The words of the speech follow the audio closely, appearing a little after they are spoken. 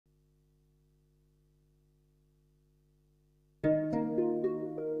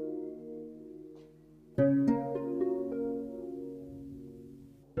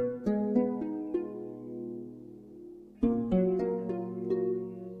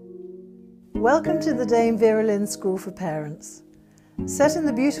Welcome to the Dame Vera Lynn School for Parents. Set in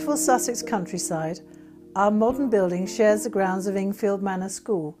the beautiful Sussex countryside, our modern building shares the grounds of Ingfield Manor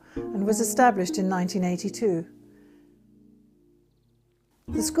School and was established in 1982.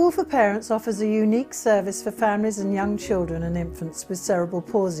 The School for Parents offers a unique service for families and young children and infants with cerebral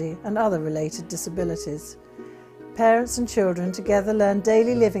palsy and other related disabilities. Parents and children together learn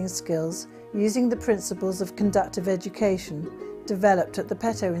daily living skills using the principles of conductive education developed at the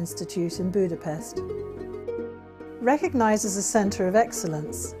Peto Institute in Budapest. Recognised as a centre of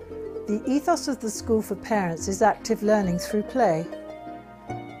excellence, the ethos of the School for Parents is active learning through play.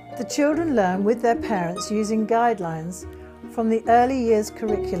 The children learn with their parents using guidelines from the early years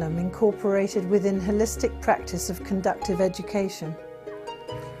curriculum incorporated within holistic practice of conductive education.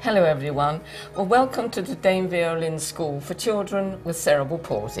 Hello everyone, well welcome to the Dame Vera Lynn School for Children with Cerebral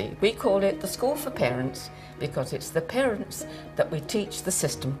Palsy. We call it the School for Parents because it's the parents that we teach the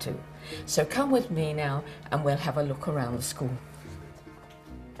system to. So come with me now and we'll have a look around the school.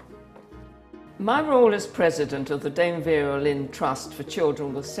 My role as President of the Dame Vera Lynn Trust for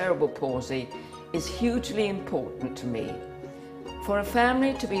Children with Cerebral Palsy is hugely important to me. For a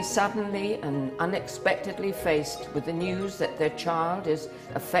family to be suddenly and unexpectedly faced with the news that their child is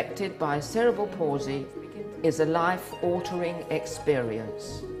affected by cerebral palsy is a life-altering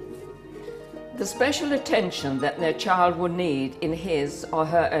experience. The special attention that their child will need in his or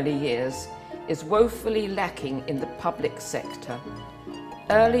her early years is woefully lacking in the public sector.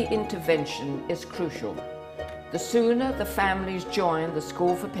 Early intervention is crucial. The sooner the families join the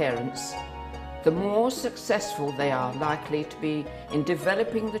School for Parents, the more successful they are likely to be in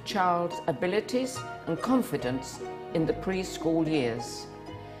developing the child's abilities and confidence in the preschool years.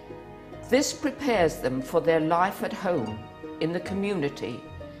 This prepares them for their life at home, in the community,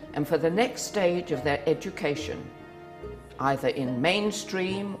 and for the next stage of their education, either in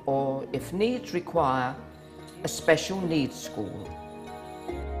mainstream or, if needs require, a special needs school.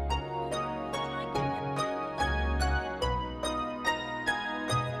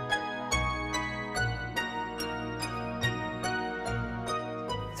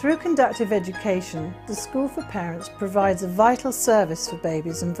 Through conductive education, the School for Parents provides a vital service for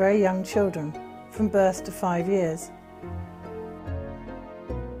babies and very young children, from birth to 5 years.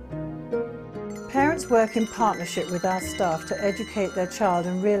 Parents work in partnership with our staff to educate their child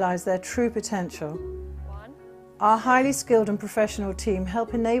and realise their true potential. Our highly skilled and professional team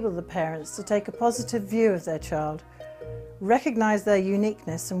help enable the parents to take a positive view of their child, recognise their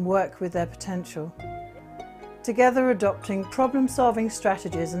uniqueness and work with their potential. Together adopting problem-solving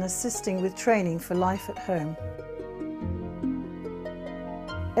strategies and assisting with training for life at home.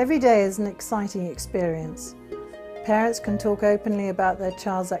 Every day is an exciting experience. Parents can talk openly about their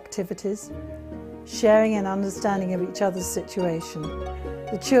child's activities, sharing and understanding of each other's situation.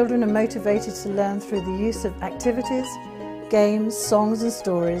 The children are motivated to learn through the use of activities, games, songs and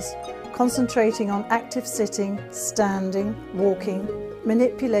stories, concentrating on active sitting, standing, walking,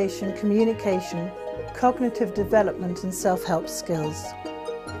 manipulation, communication, cognitive development and self-help skills.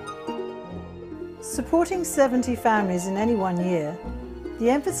 Supporting 70 families in any one year, the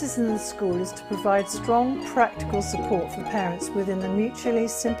emphasis in the school is to provide strong practical support for parents within a mutually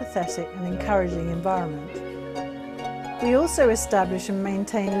sympathetic and encouraging environment. We also establish and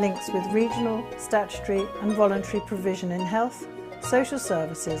maintain links with regional, statutory and voluntary provision in health, social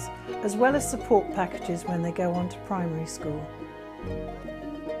services, as well as support packages when they go on to primary school.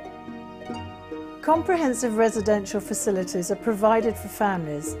 Comprehensive residential facilities are provided for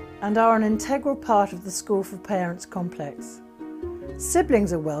families and are an integral part of the School for Parents complex.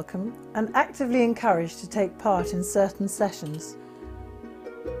 Siblings are welcome and actively encouraged to take part in certain sessions.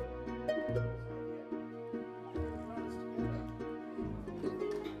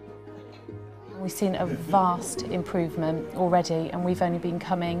 We've seen a vast improvement already and we've only been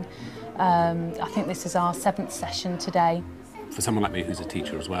coming, I think this is our 7th session today. For someone like me who's a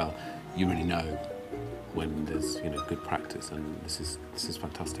teacher as well, you really know when there's good practice, and this is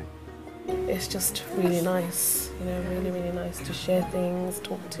fantastic. It's just really nice, really nice to share things,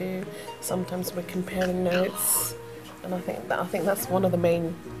 talk to. Sometimes we're comparing notes, and I think that's one of the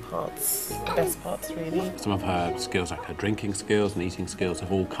main parts, the best parts really. Some of her skills, like her drinking skills and eating skills,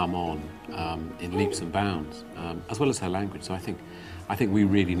 have all come on in leaps and bounds, as well as her language. So I think we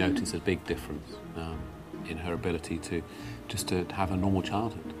really notice a big difference in her ability to have a normal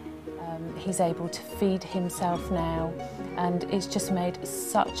childhood. He's able to feed himself now, and it's just made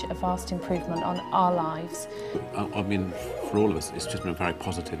such a vast improvement on our lives. I mean, for all of us, it's just been a very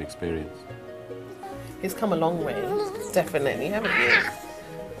positive experience. He's come a long way, definitely, haven't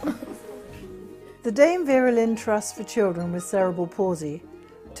you? The Dame Vera Lynn Trust for Children with Cerebral Palsy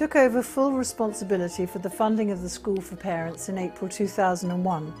took over full responsibility for the funding of the school for parents in April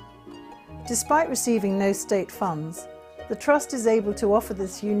 2001. Despite receiving no state funds, the Trust is able to offer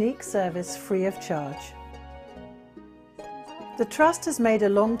this unique service free of charge. The Trust has made a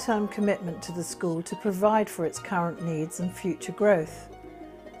long-term commitment to the school to provide for its current needs and future growth.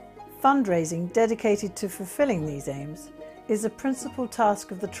 Fundraising dedicated to fulfilling these aims is a principal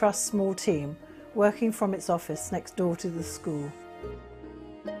task of the Trust's small team working from its office next door to the school.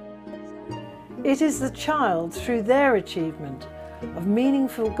 It is the child, through their achievement of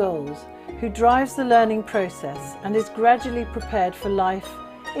meaningful goals, who drives the learning process and is gradually prepared for life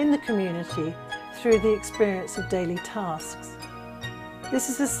in the community through the experience of daily tasks. This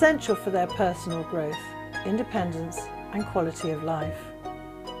is essential for their personal growth, independence and quality of life.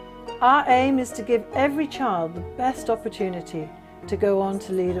 Our aim is to give every child the best opportunity to go on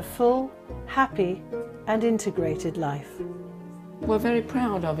to lead a full, happy and integrated life. We're very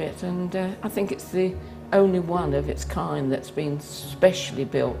proud of it, and I think it's the only one of its kind that's been specially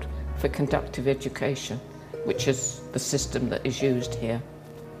built for conductive education, which is the system that is used here.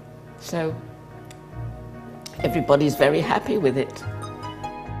 So everybody's very happy with it.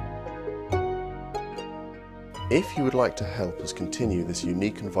 If you would like to help us continue this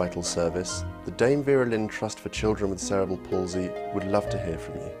unique and vital service, the Dame Vera Lynn Trust for Children with Cerebral Palsy would love to hear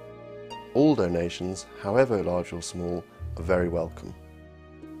from you. All donations, however large or small, are very welcome.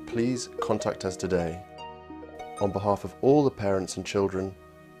 Please contact us today. On behalf of all the parents and children,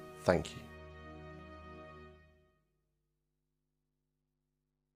 thank you.